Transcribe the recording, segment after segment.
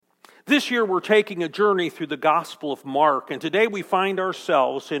This year we're taking a journey through the Gospel of Mark, and today we find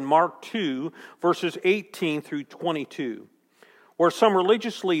ourselves in Mark 2, verses 18 through 22, where some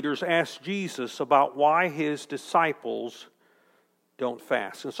religious leaders ask Jesus about why his disciples don't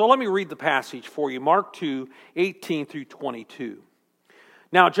fast. And so let me read the passage for you, Mark 2, 18 through 22.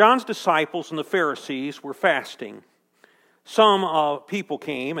 Now John's disciples and the Pharisees were fasting. Some people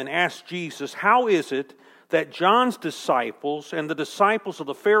came and asked Jesus, "How is it that John's disciples and the disciples of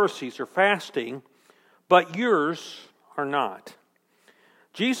the Pharisees are fasting, but yours are not?"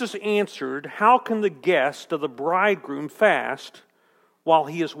 Jesus answered, "How can the guest of the bridegroom fast while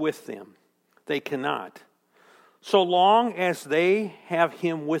he is with them? They cannot, so long as they have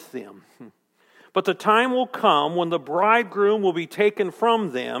him with them. But the time will come when the bridegroom will be taken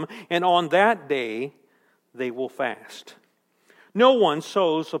from them, and on that day they will fast. No one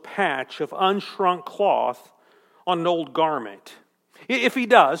sews a patch of unshrunk cloth on an old garment. If he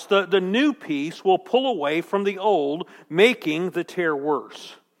does, the new piece will pull away from the old, making the tear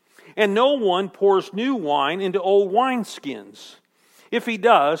worse. And no one pours new wine into old wineskins. If he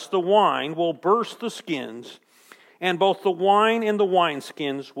does, the wine will burst the skins, and both the wine and the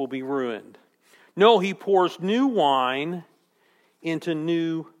wineskins will be ruined. No, he pours new wine into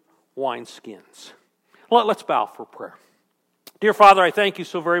new wineskins." Let's bow for prayer. Dear Father, I thank you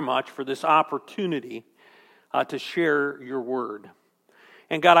so very much for this opportunity to share your word.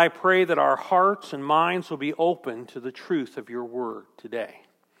 And God, I pray that our hearts and minds will be open to the truth of your word today.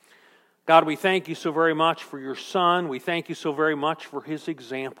 God, we thank you so very much for your Son. We thank you so very much for his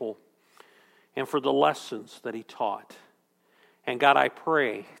example and for the lessons that he taught. And God, I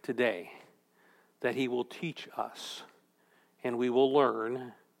pray today that he will teach us, and we will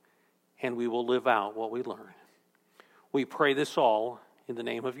learn, and we will live out what we learn. We pray this all in the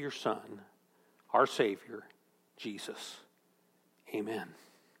name of your Son, our Savior, Jesus. Amen.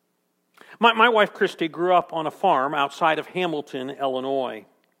 My wife, Christy, grew up on a farm outside of Hamilton, Illinois.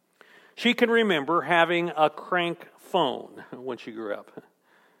 She can remember having a crank phone when she grew up.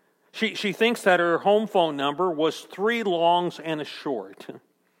 She thinks that her home phone number was 3 longs and a short.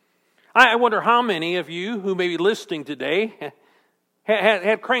 I wonder how many of you who may be listening today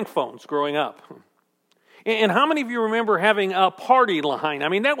had crank phones growing up. And how many of you remember having a party line? I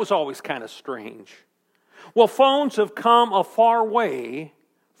mean, that was always kind of strange. Well, phones have come a far way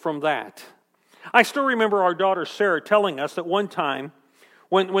from that. I still remember our daughter Sarah telling us that one time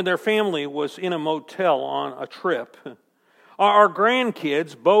when their family was in a motel on a trip, our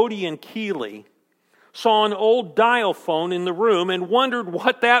grandkids, Bodie and Keeley, saw an old dial phone in the room and wondered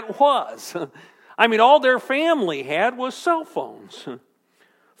what that was. I mean, all their family had was cell phones.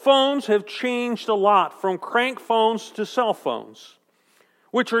 Phones have changed a lot from crank phones to cell phones,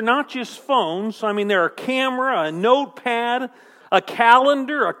 which are not just phones. I mean, they're a camera, a notepad, a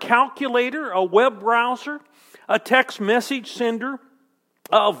calendar, a calculator, a web browser, a text message sender,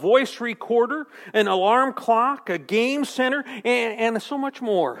 a voice recorder, an alarm clock, a game center, and so much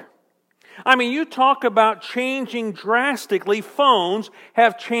more. I mean, you talk about changing drastically. Phones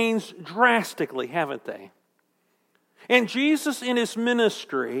have changed drastically, haven't they? And Jesus in his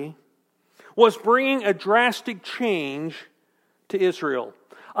ministry was bringing a drastic change to Israel.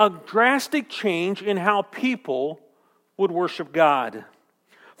 A drastic change in how people would worship God.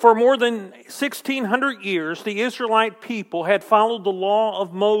 For more than 1,600 years, the Israelite people had followed the law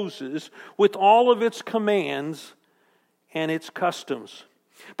of Moses with all of its commands and its customs.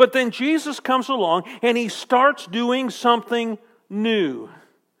 But then Jesus comes along and he starts doing something new.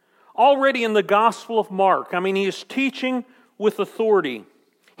 Already in the Gospel of Mark, I mean, he is teaching with authority,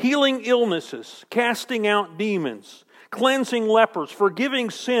 healing illnesses, casting out demons, cleansing lepers, forgiving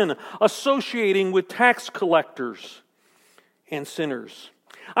sin, associating with tax collectors and sinners.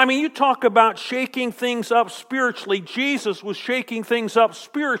 I mean, you talk about shaking things up spiritually. Jesus was shaking things up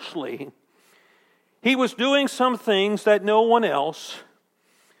spiritually. He was doing some things that no one else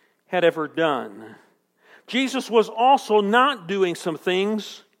had ever done. Jesus was also not doing some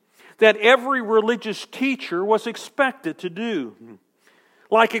things that every religious teacher was expected to do,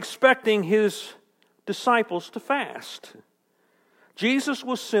 like expecting his disciples to fast. Jesus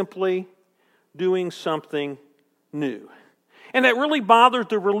was simply doing something new. And that really bothered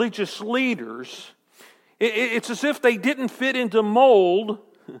the religious leaders. It's as if they didn't fit into mold,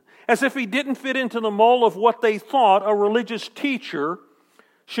 as if he didn't fit into the mold of what they thought a religious teacher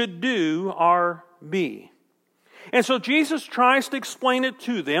should do or be. And so Jesus tries to explain it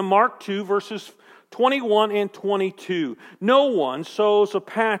to them. Mark 2, verses 21 and 22. No one sews a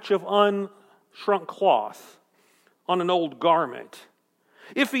patch of unshrunk cloth on an old garment.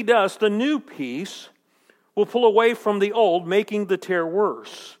 If he does, the new piece will pull away from the old, making the tear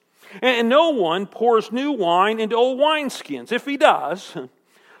worse. And no one pours new wine into old wineskins. If he does,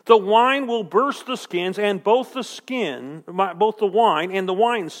 the wine will burst the skins, and both the wine and the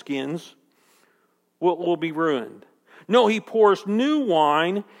wineskins will be ruined. No, he pours new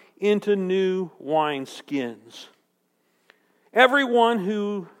wine into new wineskins. Everyone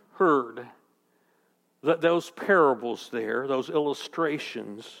who heard those parables there, those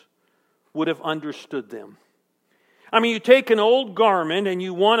illustrations, would have understood them. I mean, you take an old garment and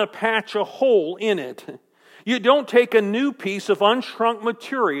you want to patch a hole in it. You don't take a new piece of unshrunk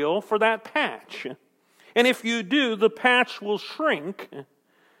material for that patch. And if you do, the patch will shrink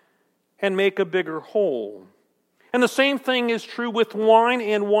and make a bigger hole. And the same thing is true with wine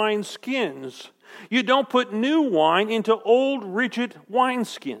and wineskins. You don't put new wine into old, rigid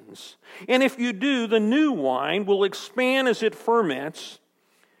wineskins. And if you do, the new wine will expand as it ferments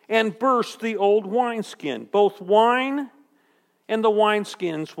and burst the old wineskin. Both wine and the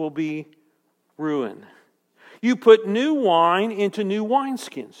wineskins will be ruined. You put new wine into new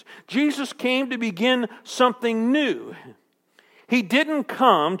wineskins. Jesus came to begin something new. He didn't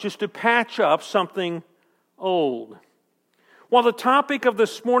come just to patch up something old. While the topic of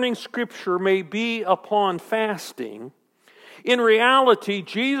this morning's scripture may be upon fasting, in reality,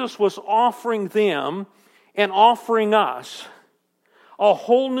 Jesus was offering them and offering us a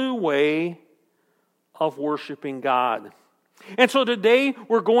whole new way of worshiping God. And so today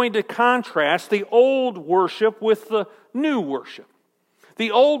we're going to contrast the old worship with the new worship.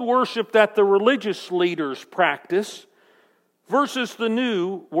 The old worship that the religious leaders practice versus the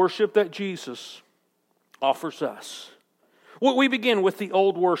new worship that Jesus offers us. We begin with the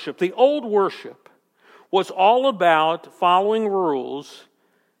old worship. The old worship was all about following rules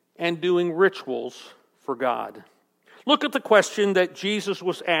and doing rituals for God. Look at the question that Jesus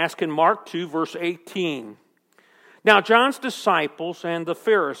was asked in Mark 2, verse 18. Now, John's disciples and the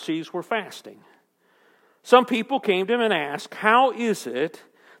Pharisees were fasting. Some people came to him and asked, "How is it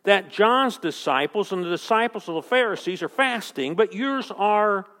that John's disciples and the disciples of the Pharisees are fasting, but yours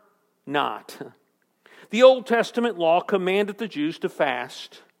are not?" The Old Testament law commanded the Jews to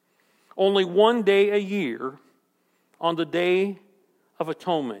fast only one day a year on the Day of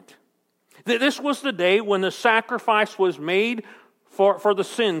Atonement. This was the day when the sacrifice was made for the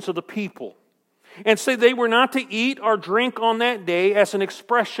sins of the people. And so they were not to eat or drink on that day as an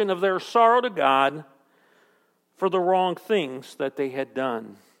expression of their sorrow to God for the wrong things that they had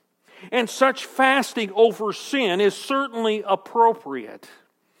done. And such fasting over sin is certainly appropriate.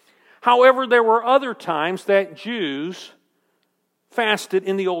 However, there were other times that Jews fasted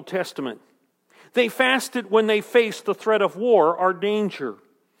in the Old Testament. They fasted when they faced the threat of war or danger.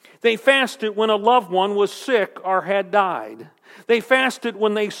 They fasted when a loved one was sick or had died. They fasted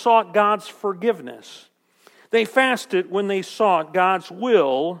when they sought God's forgiveness. They fasted when they sought God's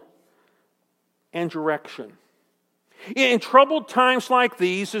will and direction. In troubled times like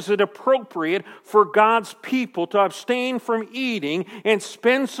these, is it appropriate for God's people to abstain from eating and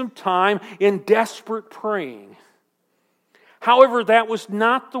spend some time in desperate praying? However, that was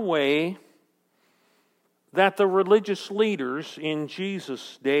not the way that the religious leaders in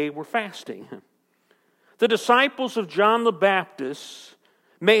Jesus' day were fasting. The disciples of John the Baptist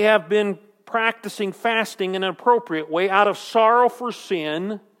may have been practicing fasting in an appropriate way out of sorrow for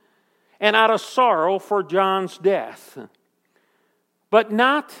sin and out of sorrow for John's death, but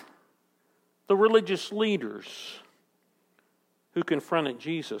not the religious leaders who confronted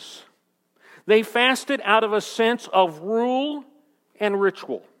Jesus. They fasted out of a sense of rule and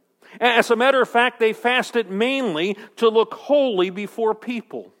ritual. As a matter of fact, they fasted mainly to look holy before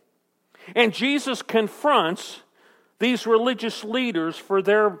people. And Jesus confronts these religious leaders for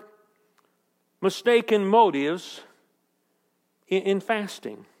their mistaken motives in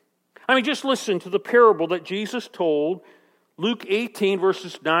fasting. I mean, just listen to the parable that Jesus told, Luke 18,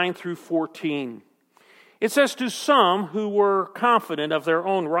 verses 9 through 14. It says, "To some who were confident of their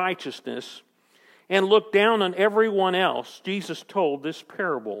own righteousness and looked down on everyone else, Jesus told this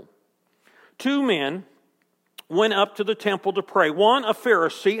parable. 2 men went up to the temple to pray, one a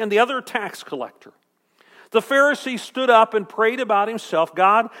Pharisee and the other a tax collector. The Pharisee stood up and prayed about himself,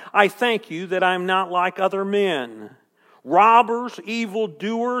 'God, I thank you that I'm not like other men, robbers,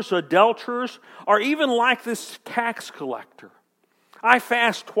 evildoers, adulterers, or even like this tax collector. I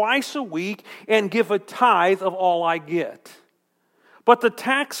fast twice a week and give a tithe of all I get.' But the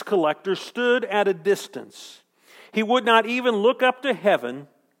tax collector stood at a distance. He would not even look up to heaven,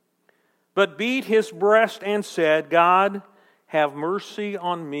 but beat his breast and said, 'God, have mercy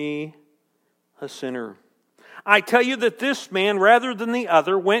on me, a sinner.' I tell you that this man, rather than the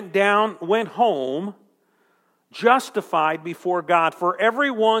other, went home justified before God. For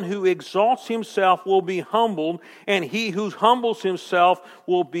everyone who exalts himself will be humbled, and he who humbles himself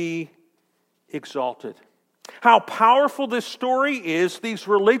will be exalted. How powerful this story is. These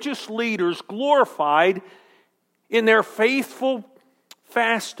religious leaders glorified in their faithful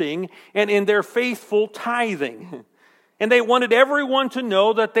fasting and in their faithful tithing. And they wanted everyone to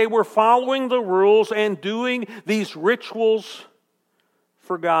know that they were following the rules and doing these rituals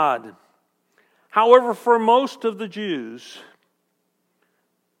for God. However, for most of the Jews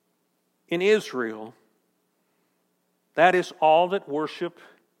in Israel, that is all that worship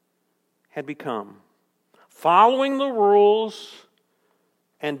had become. Following the rules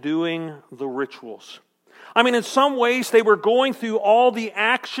and doing the rituals. I mean, in some ways, they were going through all the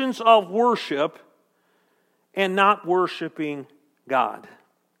actions of worship and not worshiping God.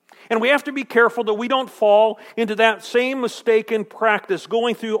 And we have to be careful that we don't fall into that same mistaken practice,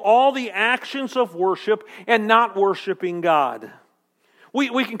 going through all the actions of worship and not worshiping God.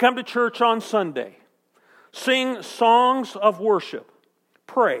 We can come to church on Sunday, sing songs of worship,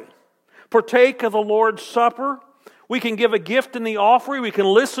 pray, partake of the Lord's Supper. We can give a gift in the offering. We can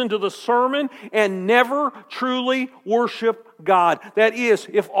listen to the sermon and never truly worship God. That is,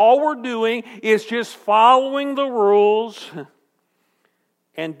 if all we're doing is just following the rules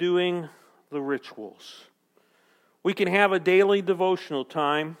and doing the rituals. We can have a daily devotional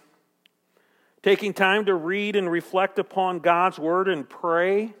time, taking time to read and reflect upon God's Word and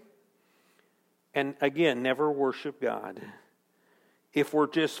pray, and again, never worship God if we're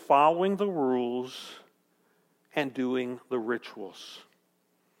just following the rules and doing the rituals.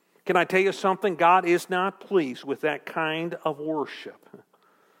 Can I tell you something? God is not pleased with that kind of worship.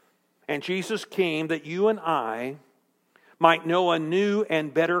 And Jesus came that you and I might know a new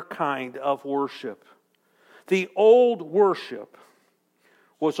and better kind of worship. The old worship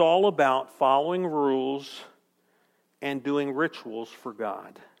was all about following rules and doing rituals for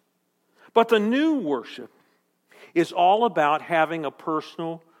God. But the new worship is all about having a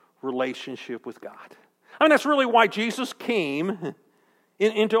personal relationship with God. I mean, that's really why Jesus came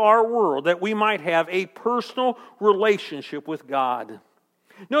into our world, that we might have a personal relationship with God.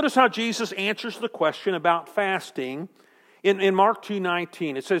 Notice how Jesus answers the question about fasting in Mark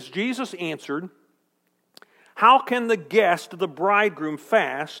 2:19. It says, Jesus answered, "How can the guest of the bridegroom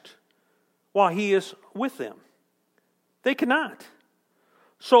fast while he is with them? They cannot,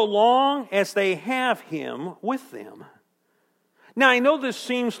 so long as they have him with them." Now, I know this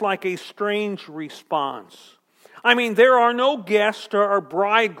seems like a strange response. I mean, there are no guests or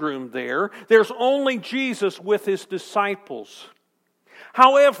bridegroom there. There's only Jesus with his disciples.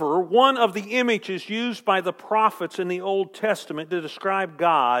 However, one of the images used by the prophets in the Old Testament to describe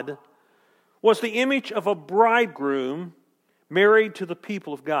God was the image of a bridegroom married to the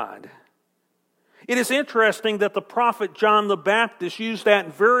people of God. It is interesting that the prophet John the Baptist used that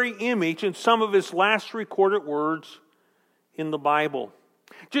very image in some of his last recorded words in the Bible.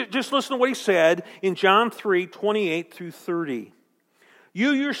 Just listen to what he said in John 3:28 through 30.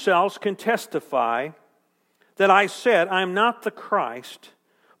 "You yourselves can testify that I said, I am not the Christ,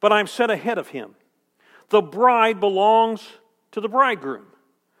 but I am sent ahead of him. The bride belongs to the bridegroom.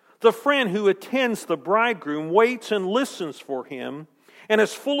 The friend who attends the bridegroom waits and listens for him and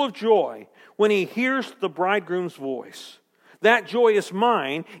is full of joy when he hears the bridegroom's voice. That joy is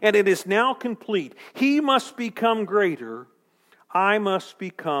mine, and it is now complete. He must become greater, I must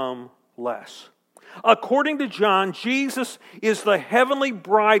become less." According to John, Jesus is the heavenly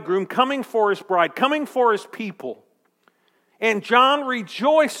bridegroom coming for his bride, coming for his people. And John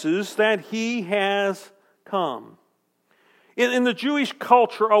rejoices that he has come. In the Jewish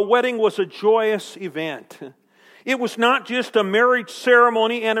culture, a wedding was a joyous event. It was not just a marriage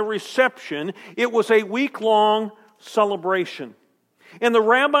ceremony and a reception. It was a week-long celebration. And the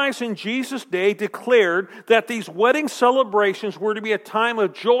rabbis in Jesus' day declared that these wedding celebrations were to be a time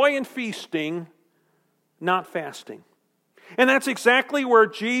of joy and feasting, not fasting. And that's exactly where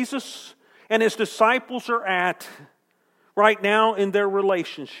Jesus and his disciples are at right now in their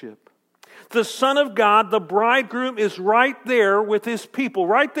relationship. The Son of God, the bridegroom, is right there with his people,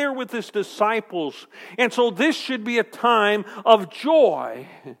 right there with his disciples. And so this should be a time of joy,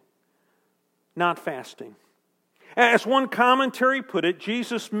 not fasting. As one commentary put it,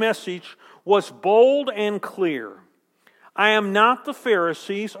 Jesus' message was bold and clear. I am not the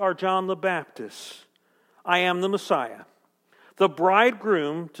Pharisees or John the Baptist. I am the Messiah, the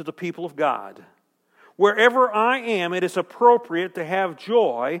bridegroom to the people of God. Wherever I am, it is appropriate to have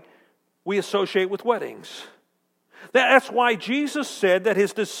joy we associate with weddings. That's why Jesus said that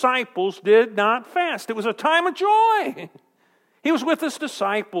his disciples did not fast. It was a time of joy. He was with his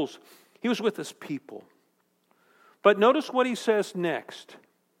disciples. He was with his people. But notice what he says next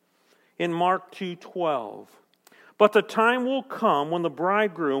in Mark 2:12. But the time will come when the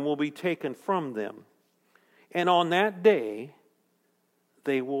bridegroom will be taken from them, and on that day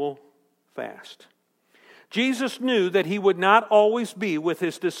they will fast. Jesus knew that he would not always be with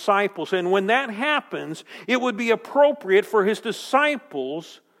his disciples, and when that happens, it would be appropriate for his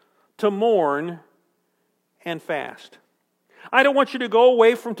disciples to mourn and fast. I don't want you to go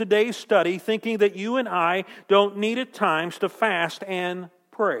away from today's study thinking that you and I don't need at times to fast and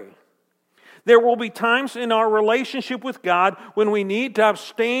pray. There will be times in our relationship with God when we need to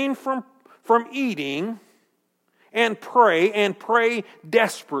abstain from eating and pray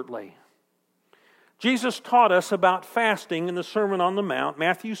desperately. Jesus taught us about fasting in the Sermon on the Mount,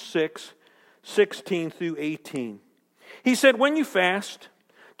 Matthew 6:16 through 18. He said, "When you fast,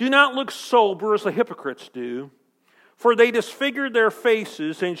 do not look sober as the hypocrites do, for they disfigure their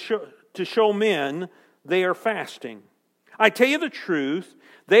faces and to show men they are fasting. I tell you the truth,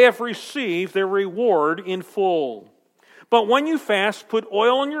 they have received their reward in full. But when you fast, put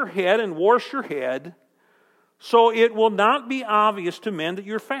oil on your head and wash your head, so it will not be obvious to men that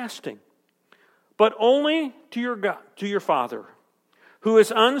you're fasting, but only to your Father, who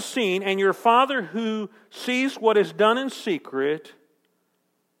is unseen, and your Father who sees what is done in secret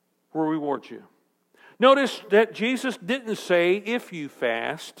will reward you." Notice that Jesus didn't say if you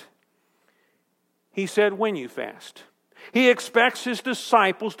fast. He said when you fast. He expects his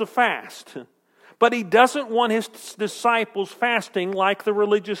disciples to fast. But he doesn't want his disciples fasting like the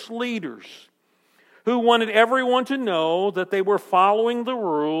religious leaders who wanted everyone to know that they were following the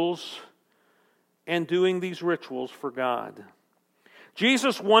rules and doing these rituals for God.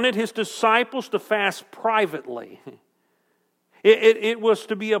 Jesus wanted his disciples to fast privately. It was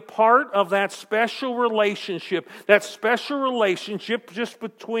to be a part of that special relationship just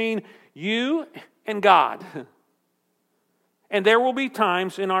between you and God. And there will be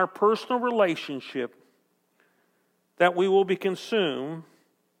times in our personal relationship that we will be consumed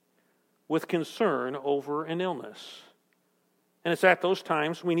with concern over an illness. And it's at those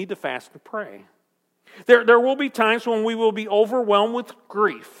times we need to fast and pray. There will be times when we will be overwhelmed with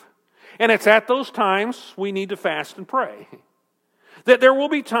grief. And it's at those times we need to fast and pray. That there will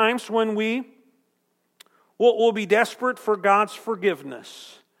be times when we will be desperate for God's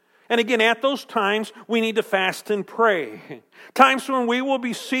forgiveness. And again, at those times, we need to fast and pray. Times when we will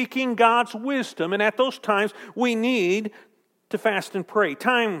be seeking God's wisdom, and at those times, we need to fast and pray.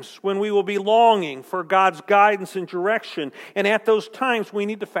 Times when we will be longing for God's guidance and direction, and at those times, we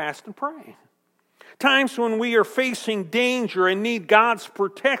need to fast and pray. Times when we are facing danger and need God's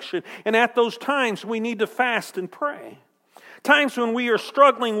protection, and at those times, we need to fast and pray. Times when we are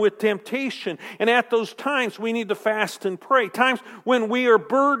struggling with temptation, and at those times we need to fast and pray. Times when we are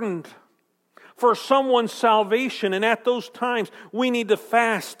burdened for someone's salvation, and at those times we need to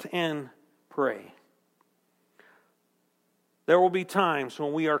fast and pray. There will be times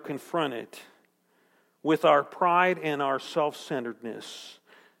when we are confronted with our pride and our self-centeredness,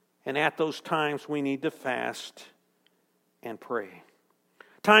 and at those times we need to fast and pray.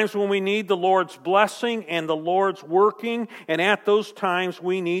 Times when we need the Lord's blessing and the Lord's working, and at those times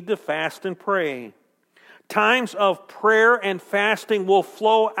we need to fast and pray. Times of prayer and fasting will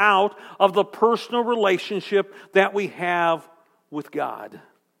flow out of the personal relationship that we have with God.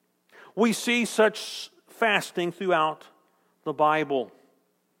 We see such fasting throughout the Bible.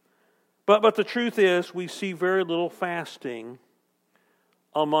 But the truth is, we see very little fasting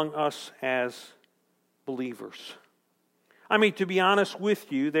among us as believers. I mean, to be honest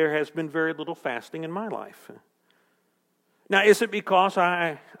with you, there has been very little fasting in my life. Now, is it because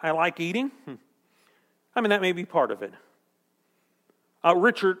I like eating? I mean, that may be part of it.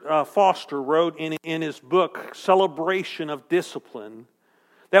 Richard Foster wrote in his book, Celebration of Discipline,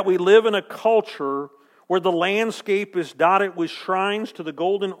 that we live in a culture where the landscape is dotted with shrines to the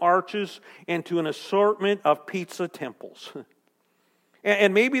golden arches and to an assortment of pizza temples.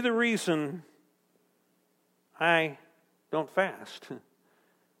 And maybe the reason I don't fast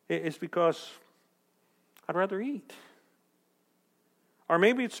is because I'd rather eat. Or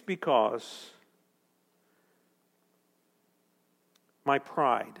maybe it's because my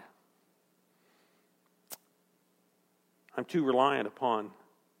pride. I'm too reliant upon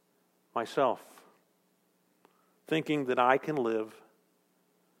myself, thinking that I can live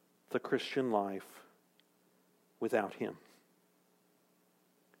the Christian life without Him.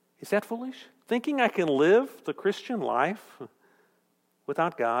 Is that foolish? Thinking I can live the Christian life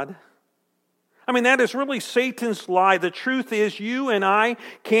without God? I mean, that is really Satan's lie. The truth is, you and I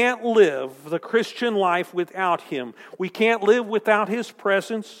can't live the Christian life without Him. We can't live without His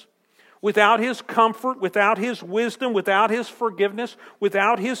presence. without His comfort, without His wisdom, without His forgiveness,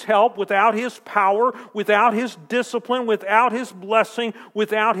 without His help, without His power, without His discipline, without His blessing,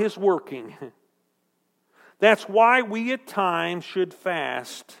 without His working. That's why we at times should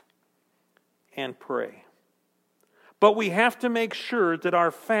fast and pray. But we have to make sure that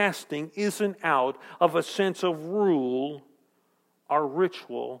our fasting isn't out of a sense of rule or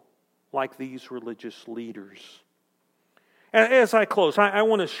ritual like these religious leaders. As I close, I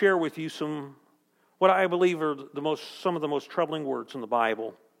want to share with you what I believe are some of the most troubling words in the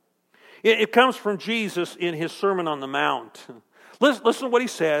Bible. It comes from Jesus in His Sermon on the Mount. Listen to what He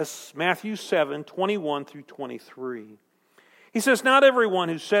says, Matthew 7, 21 through 23. He says, "Not everyone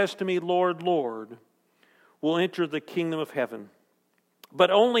who says to me, 'Lord, Lord,' will enter the kingdom of heaven,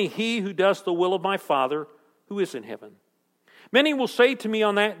 but only he who does the will of my Father who is in heaven. Many will say to me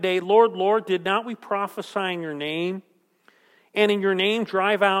on that day, 'Lord, Lord, did not we prophesy in your name, and in your name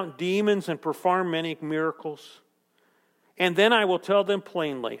drive out demons and perform many miracles?' And then I will tell them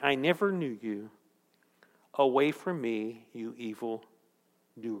plainly, 'I never knew you. Away from me, you evil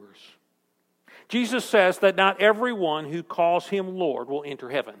doers.'" Jesus says that not everyone who calls Him Lord will enter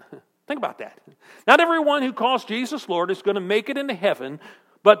heaven. Think about that. Not everyone who calls Jesus Lord is going to make it into heaven,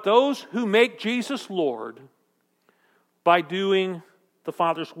 but those who make Jesus Lord by doing the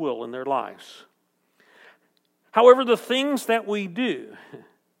Father's will in their lives. However, the things that we do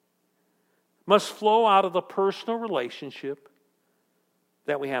must flow out of the personal relationship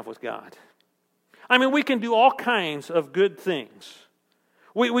that we have with God. I mean, we can do all kinds of good things.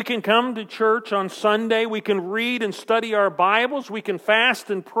 We can come to church on Sunday. We can read and study our Bibles. We can fast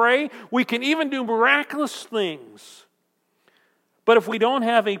and pray. We can even do miraculous things. But if we don't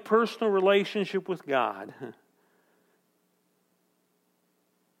have a personal relationship with God,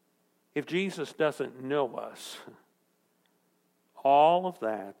 if Jesus doesn't know us, all of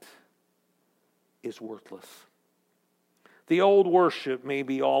that is worthless. The old worship may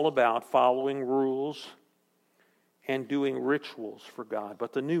be all about following rules and doing rituals for God,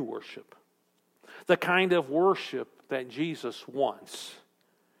 but the new worship, the kind of worship that Jesus wants,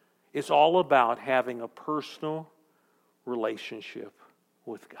 is all about having a personal relationship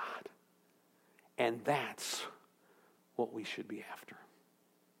with God. And that's what we should be after.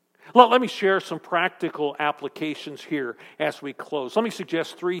 Let me share some practical applications here as we close. Let me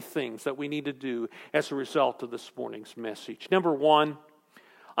suggest 3 things that we need to do as a result of this morning's message. Number 1,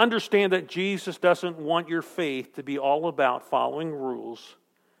 understand that Jesus doesn't want your faith to be all about following rules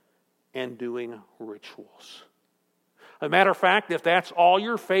and doing rituals. As a matter of fact, if that's all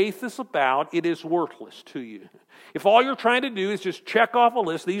your faith is about, it is worthless to you. If all you're trying to do is just check off a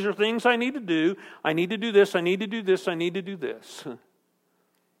list, these are things I need to do this, I need to do this, I need to do this,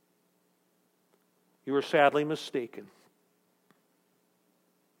 you are sadly mistaken.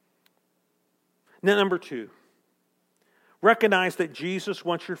 Now, number 2, recognize that Jesus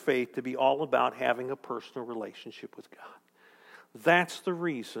wants your faith to be all about having a personal relationship with God. That's the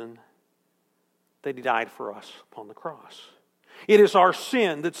reason that He died for us upon the cross. It is our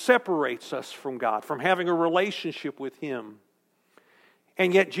sin that separates us from God, from having a relationship with Him.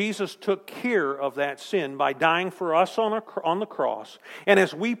 And yet Jesus took care of that sin by dying for us on the cross. And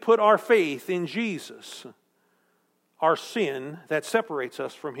as we put our faith in Jesus, our sin that separates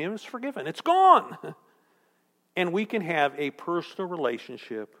us from Him is forgiven. It's gone. And we can have a personal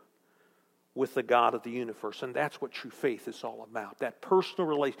relationship with the God of the universe. And that's what true faith is all about. That personal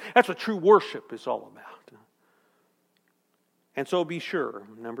relationship. That's what true worship is all about. And so be sure,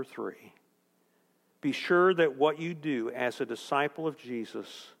 number 3, be sure that what you do as a disciple of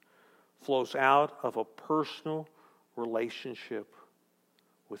Jesus flows out of a personal relationship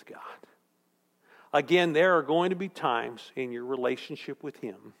with God. Again, there are going to be times in your relationship with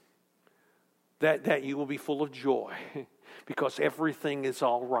Him that you will be full of joy because everything is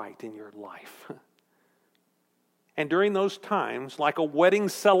all right in your life. And during those times, like a wedding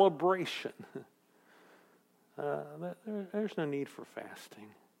celebration, there's no need for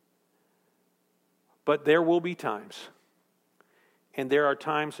fasting. But there will be times, and there are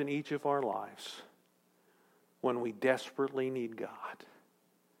times in each of our lives when we desperately need God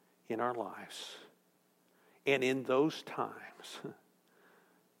in our lives. And in those times,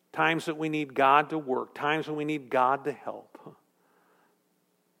 times that we need God to work, times when we need God to help,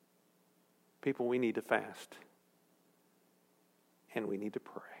 people, we need to fast. And we need to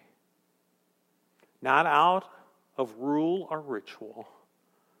pray. Not out of rule or ritual,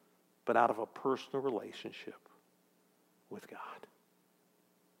 but out of a personal relationship with God.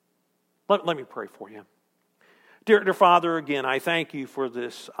 Let me pray for you. Dear Father, again, I thank You for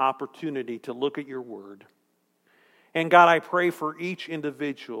this opportunity to look at Your Word. And God, I pray for each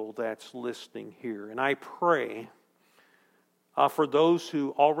individual that's listening here. And I pray for those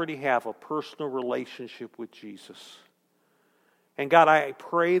who already have a personal relationship with Jesus. And God, I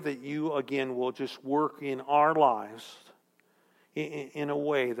pray that you again will just work in our lives in a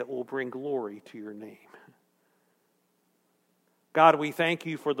way that will bring glory to your name. God, we thank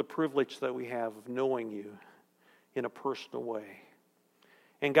you for the privilege that we have of knowing you in a personal way.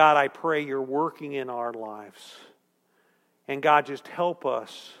 And God, I pray you're working in our lives. And God, just help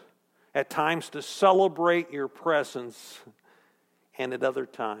us at times to celebrate your presence and at other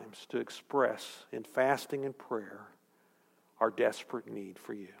times to express in fasting and prayer our desperate need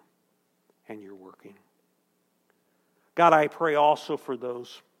for you and your working. God, I pray also for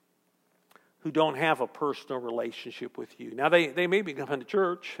those who don't have a personal relationship with you. Now, they may be coming to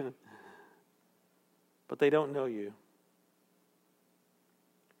church, but they don't know you.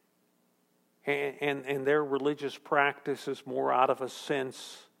 And their religious practice is more out of a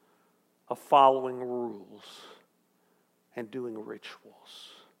sense of following rules and doing rituals.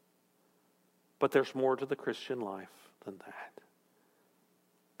 But there's more to the Christian life than that.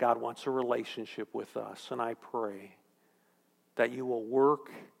 God wants a relationship with us, and I pray that you will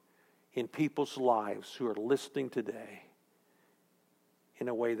work in people's lives who are listening today in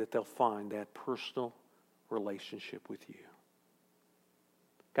a way that they'll find that personal relationship with you.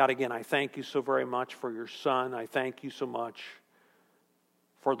 God, again, I thank you so very much for your Son. I thank you so much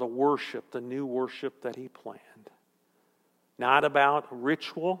for the worship, the new worship that he planned. Not about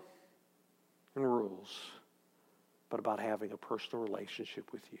ritual and rules, but about having a personal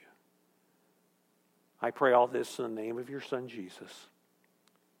relationship with you. I pray all this in the name of your Son, Jesus.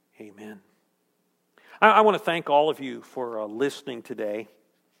 Amen. I want to thank all of you for listening today.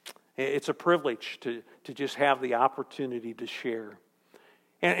 It's a privilege to just have the opportunity to share.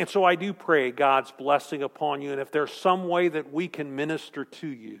 And so I do pray God's blessing upon you. And if there's some way that we can minister to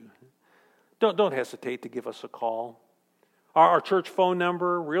you, don't hesitate to give us a call. Our church phone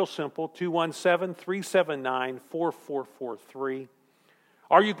number, real simple, 217-379-4443.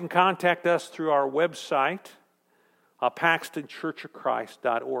 Or you can contact us through our website,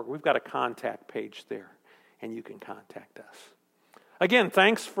 paxtonchurchofchrist.org. We've got a contact page there, and you can contact us. Again,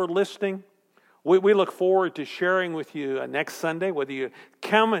 thanks for listening. We look forward to sharing with you next Sunday, whether you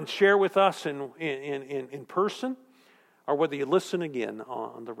come and share with us in person or whether you listen again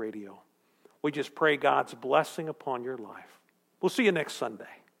on the radio. We just pray God's blessing upon your life. We'll see you next Sunday.